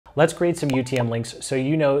Let's create some UTM links so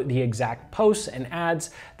you know the exact posts and ads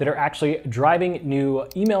that are actually driving new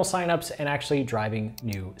email signups and actually driving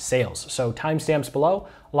new sales. So timestamps below,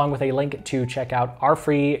 along with a link to check out our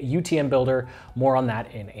free UTM Builder. More on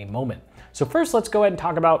that in a moment. So first, let's go ahead and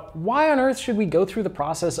talk about why on earth should we go through the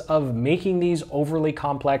process of making these overly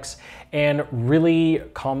complex and really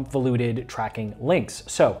convoluted tracking links.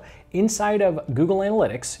 So inside of Google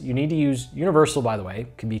Analytics, you need to use Universal, by the way,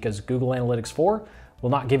 because Google Analytics 4 will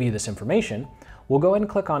not give you this information. We'll go ahead and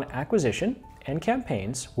click on Acquisition and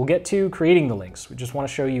Campaigns. We'll get to creating the links. We just want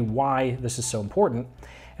to show you why this is so important.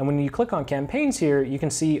 And when you click on Campaigns here, you can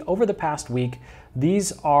see over the past week,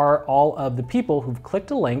 these are all of the people who've clicked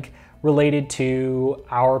a link related to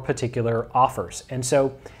our particular offers. And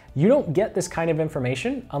so you don't get this kind of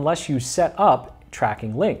information unless you set up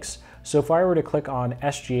tracking links. So if I were to click on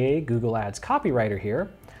SGA Google Ads Copywriter here,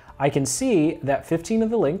 I can see that 15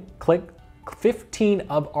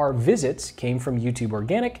 of our visits came from YouTube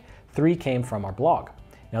Organic, 3 came from our blog.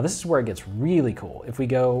 Now this is where it gets really cool. If we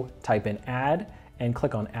go type in ad and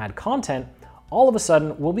click on add content, all of a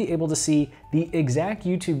sudden we'll be able to see the exact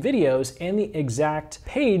YouTube videos and the exact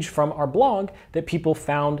page from our blog that people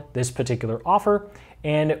found this particular offer.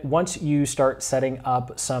 And once you start setting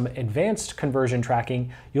up some advanced conversion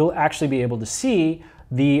tracking, you'll actually be able to see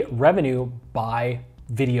the revenue by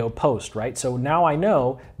video post, right? So now I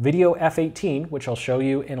know video F18, which I'll show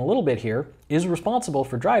you in a little bit here, is responsible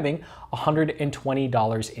for driving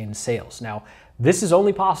 $120 in sales. Now, this is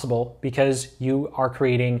only possible because you are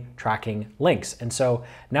creating tracking links. And so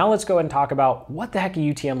now let's go ahead and talk about what the heck a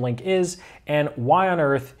UTM link is and why on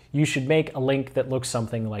earth you should make a link that looks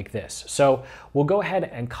something like this. So we'll go ahead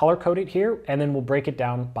and color code it here, and then we'll break it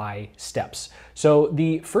down by steps. So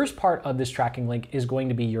the first part of this tracking link is going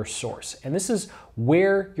to be your source. And this is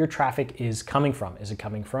where your traffic is coming from. Is it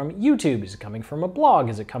coming from YouTube? Is it coming from a blog?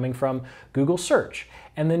 Is it coming from Google search?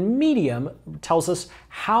 And then medium tells us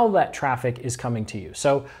how that traffic is coming to you.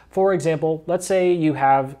 So for example, let's say you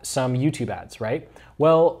have some YouTube ads, right?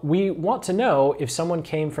 Well, we want to know if someone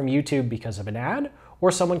came from YouTube because of an ad or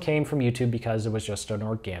someone came from YouTube because it was just an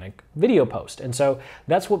organic video post. And so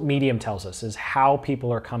that's what medium tells us, is how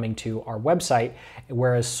people are coming to our website,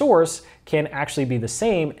 whereas source can actually be the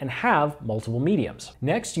same and have multiple mediums.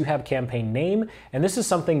 Next, you have campaign name, and this is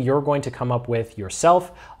something you're going to come up with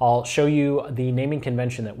yourself. I'll show you the naming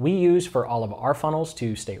convention that we use for all of our funnels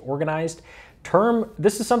to stay organized. Term,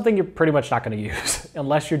 this is something you're pretty much not going to use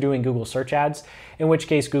unless you're doing Google search ads, in which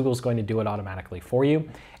case Google's going to do it automatically for you.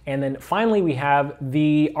 And then finally, we have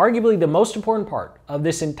arguably the most important part of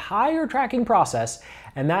this entire tracking process,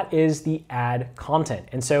 and that is the ad content.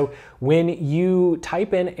 And so when you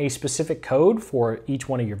type in a specific code for each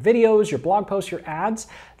one of your videos, your blog posts, your ads,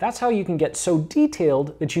 that's how you can get so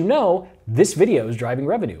detailed that you know this video is driving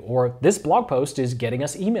revenue or this blog post is getting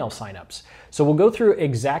us email signups. So we'll go through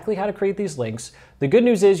exactly how to create these links. The good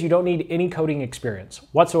news is you don't need any coding experience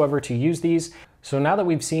whatsoever to use these. So now that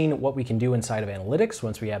we've seen what we can do inside of analytics,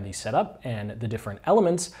 once we have these set up and the different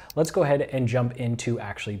elements, let's go ahead and jump into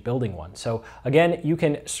actually building one. So again, you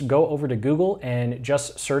can go over to Google and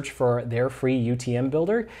just search for their free UTM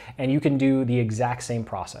Builder, and you can do the exact same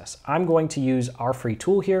process. I'm going to use our free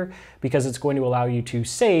tool here because it's going to allow you to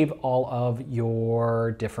save all of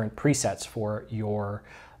your different presets for your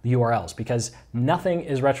URLs, because nothing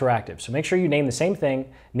is retroactive. So make sure you name the same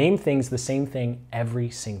thing, name things the same thing every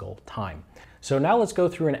single time. So now let's go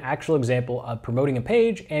through an actual example of promoting a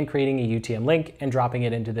page and creating a UTM link and dropping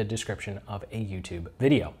it into the description of a YouTube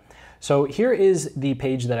video. So here is the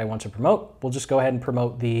page that I want to promote. We'll just go ahead and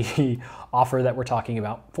promote the offer that we're talking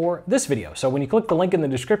about for this video. So when you click the link in the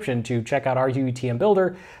description to check out our UTM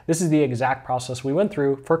Builder, this is the exact process we went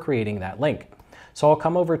through for creating that link. So I'll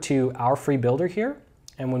come over to our free builder here,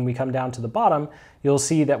 and when we come down to the bottom, you'll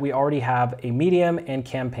see that we already have a medium and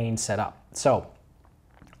campaign set up. So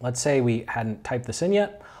let's say we hadn't typed this in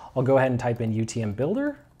yet. I'll go ahead and type in UTM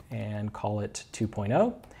Builder and call it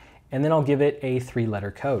 2.0, and then I'll give it a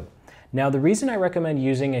 3-letter code. Now, the reason I recommend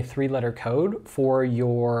using a 3-letter code for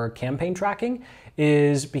your campaign tracking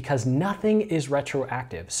is because nothing is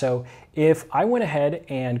retroactive. So if I went ahead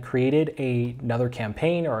and created another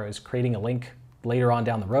campaign, or I was creating a link later on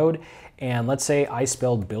down the road, and let's say I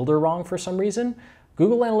spelled builder wrong for some reason,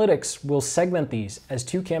 Google Analytics will segment these as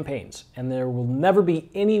 2 campaigns, and there will never be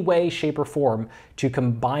any way, shape, or form to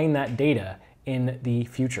combine that data in the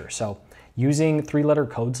future. So using 3-letter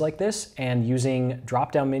codes like this and using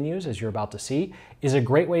drop-down menus, as you're about to see, is a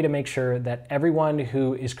great way to make sure that everyone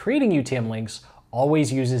who is creating UTM links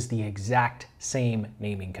always uses the exact same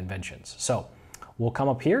naming conventions. So we'll come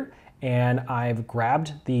up here, and I've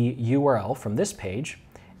grabbed the URL from this page,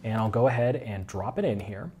 and I'll go ahead and drop it in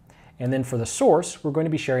here. And then for the source, we're going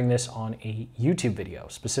to be sharing this on a YouTube video.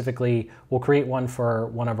 Specifically, we'll create one for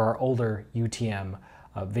one of our older UTM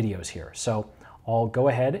videos here. So I'll go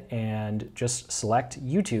ahead and just select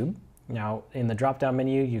YouTube. Now in the drop-down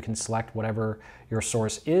menu, you can select whatever your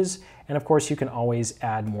source is. And of course, you can always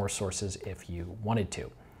add more sources if you wanted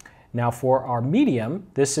to. Now for our medium,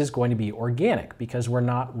 this is going to be organic because we're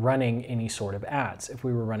not running any sort of ads. If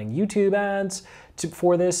we were running YouTube ads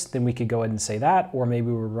for this, then we could go ahead and say that, or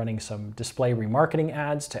maybe we're running some display remarketing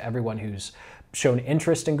ads to everyone who's shown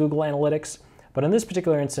interest in Google Analytics. But in this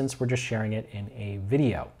particular instance, we're just sharing it in a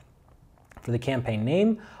video. For the campaign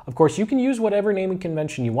name, of course, you can use whatever naming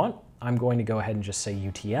convention you want. I'm going to go ahead and just say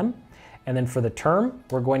UTM. And then for the term,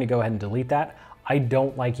 we're going to go ahead and delete that. I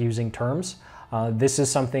don't like using terms. This is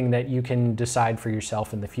something that you can decide for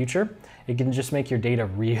yourself in the future. It can just make your data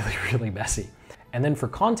really, really messy. And then for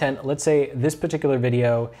content, let's say this particular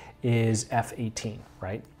video is F18,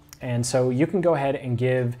 right? And so you can go ahead and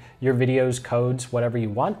give your videos codes, whatever you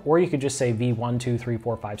want, or you could just say V1, 2, 3,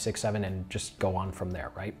 4, 5, 6, 7, and just go on from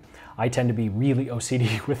there, right? I tend to be really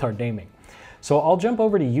OCD with our naming. So I'll jump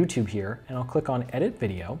over to YouTube here and I'll click on Edit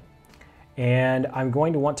Video. And I'm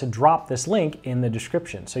going to want to drop this link in the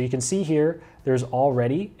description. So you can see here, there's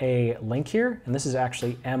already a link here, and this is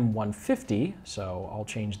actually M150. So I'll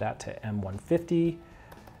change that to M150.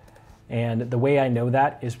 And the way I know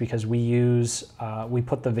that is because we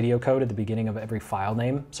put the video code at the beginning of every file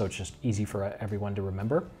name. So it's just easy for everyone to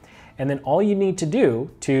remember. And then all you need to do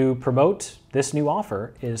to promote this new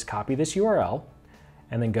offer is copy this URL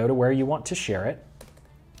and then go to where you want to share it.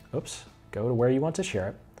 Oops, go to where you want to share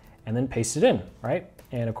it. And then paste it in, right?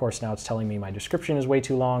 And of course, now it's telling me my description is way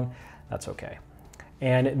too long. That's okay.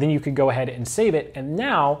 And then you could go ahead and save it. And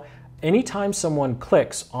now, anytime someone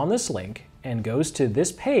clicks on this link and goes to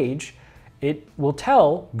this page, it will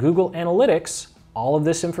tell Google Analytics all of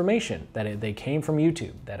this information, that they came from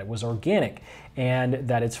YouTube, that it was organic, and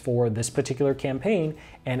that it's for this particular campaign,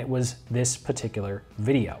 and it was this particular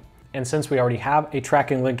video. And since we already have a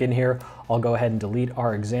tracking link in here, I'll go ahead and delete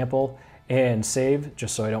our example and save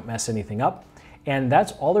just so I don't mess anything up. And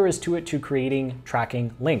that's all there is to it, to creating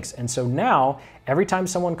tracking links. And so now every time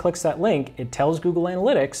someone clicks that link, it tells Google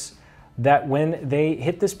Analytics that when they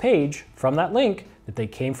hit this page from that link, that they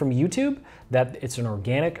came from YouTube, that it's an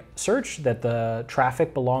organic search, that the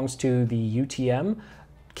traffic belongs to the UTM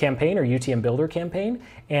campaign or UTM Builder campaign,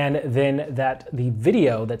 and then that the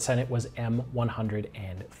video that sent it was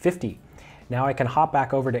M150. Now I can hop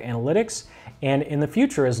back over to Analytics, and in the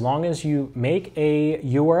future, as long as you make a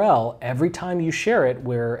URL, every time you share it,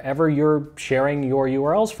 wherever you're sharing your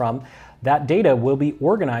URLs from, that data will be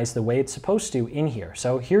organized the way it's supposed to in here.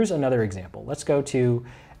 So here's another example. Let's go to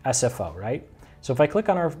SFO, right? So if I click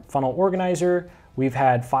on our funnel organizer, we've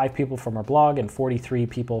had 5 people from our blog and 43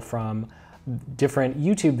 people from different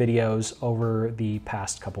YouTube videos over the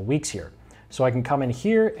past couple weeks here. So I can come in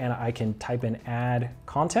here and I can type in add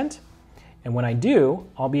content. And when I do,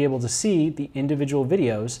 I'll be able to see the individual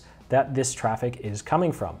videos that this traffic is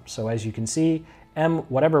coming from. So as you can see,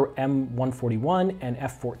 whatever M141 and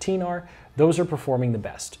F14 are, those are performing the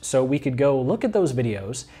best. So we could go look at those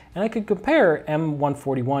videos and I could compare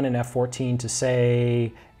M141 and F14 to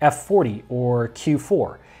say F40 or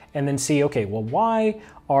Q4 and then see, okay, well, why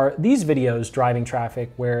are these videos driving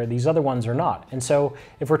traffic where these other ones are not? And so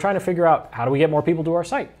if we're trying to figure out how do we get more people to our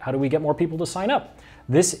site? How do we get more people to sign up?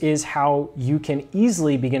 This is how you can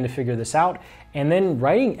easily begin to figure this out. And then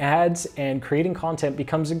writing ads and creating content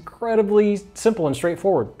becomes incredibly simple and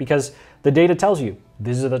straightforward because the data tells you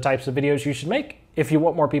these are the types of videos you should make if you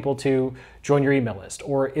want more people to join your email list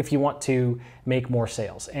or if you want to make more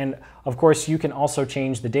sales. And of course, you can also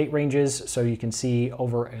change the date ranges so you can see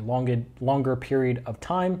over a longer period of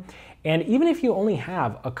time. And even if you only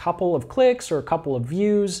have a couple of clicks or a couple of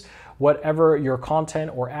views, whatever your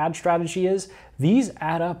content or ad strategy is, these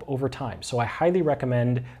add up over time. So I highly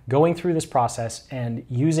recommend going through this process and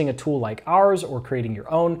using a tool like ours or creating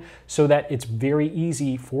your own so that it's very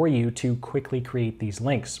easy for you to quickly create these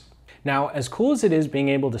links. Now, as cool as it is being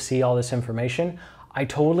able to see all this information, I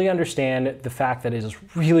totally understand the fact that it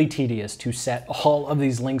is really tedious to set all of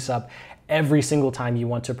these links up every single time you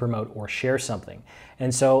want to promote or share something.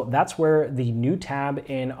 And so that's where the new tab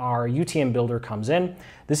in our UTM Builder comes in.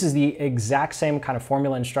 This is the exact same kind of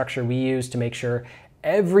formula and structure we use to make sure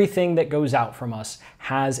everything that goes out from us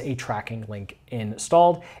has a tracking link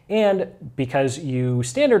installed. And because you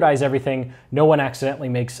standardize everything, no one accidentally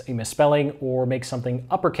makes a misspelling or makes something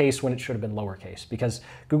uppercase when it should have been lowercase, because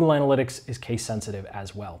Google Analytics is case sensitive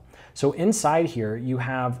as well. So inside here, you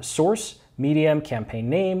have source, medium, campaign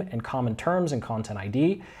name, and common terms and content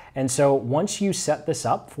ID. And so once you set this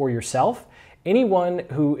up for yourself, anyone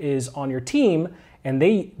who is on your team, and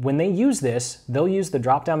when they use this, they'll use the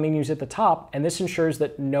drop-down menus at the top, and this ensures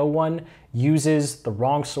that no one uses the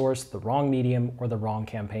wrong source, the wrong medium, or the wrong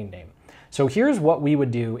campaign name. So here's what we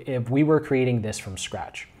would do if we were creating this from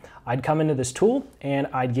scratch. I'd come into this tool and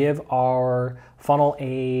I'd give our funnel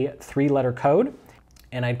a 3-letter code,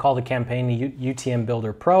 and I'd call the campaign UTM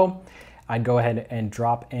Builder Pro. I'd go ahead and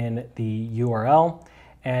drop in the URL.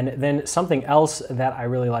 And then something else that I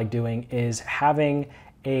really like doing is having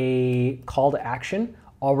a call to action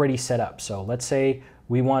already set up. So let's say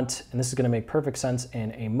we want, and this is going to make perfect sense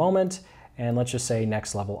in a moment, and let's just say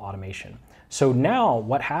next level automation. So now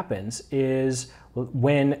what happens is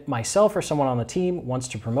when myself or someone on the team wants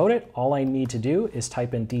to promote it, all I need to do is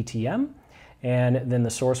type in DTM, and then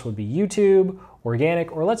the source would be YouTube,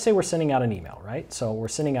 organic, or let's say we're sending out an email, right? So we're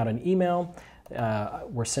sending out an email,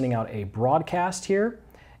 we're sending out a broadcast here.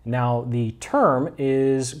 Now the term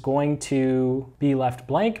is going to be left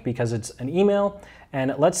blank because it's an email,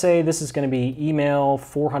 and let's say this is going to be email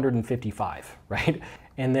 455, right?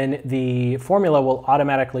 And then the formula will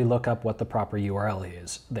automatically look up what the proper URL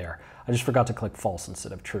is there. I just forgot to click false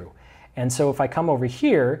instead of true. And so if I come over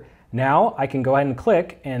here, now I can go ahead and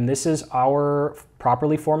click, and this is our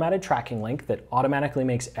properly formatted tracking link that automatically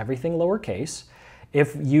makes everything lowercase.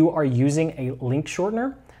 If you are using a link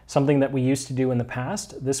shortener, something that we used to do in the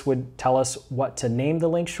past, this would tell us what to name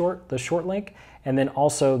the short link, and then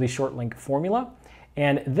also the short link formula.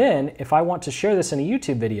 And then if I want to share this in a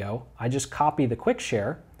YouTube video, I just copy the quick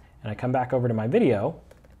share, and I come back over to my video,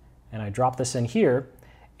 and I drop this in here,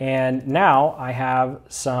 and now I have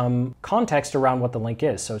some context around what the link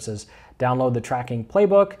is. So it says, download the tracking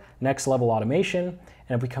playbook, next level automation.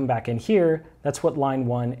 And if we come back in here, that's what line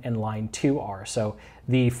 1 and line 2 are. So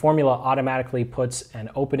the formula automatically puts an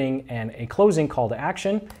opening and a closing call to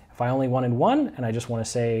action. If I only wanted one and I just want to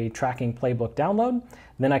say tracking playbook download,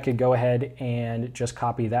 then I could go ahead and just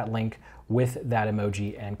copy that link with that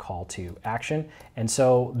emoji and call to action. And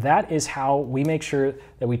so that is how we make sure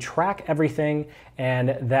that we track everything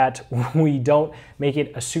and that we don't make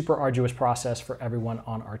it a super arduous process for everyone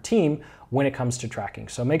on our team when it comes to tracking.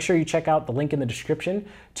 So make sure you check out the link in the description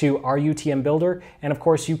to our UTM Builder. And of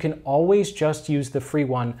course, you can always just use the free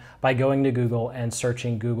one by going to Google and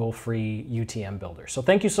searching Google free UTM Builder. So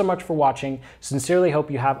thank you so much for watching. Sincerely hope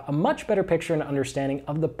you have a much better picture and understanding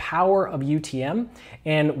of the power of UTM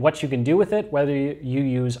and what you can do with it, whether you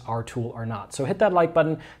use our tool or not. So hit that like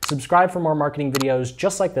button, subscribe for more marketing videos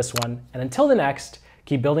just like this one, and until the next,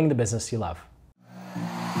 keep building the business you love.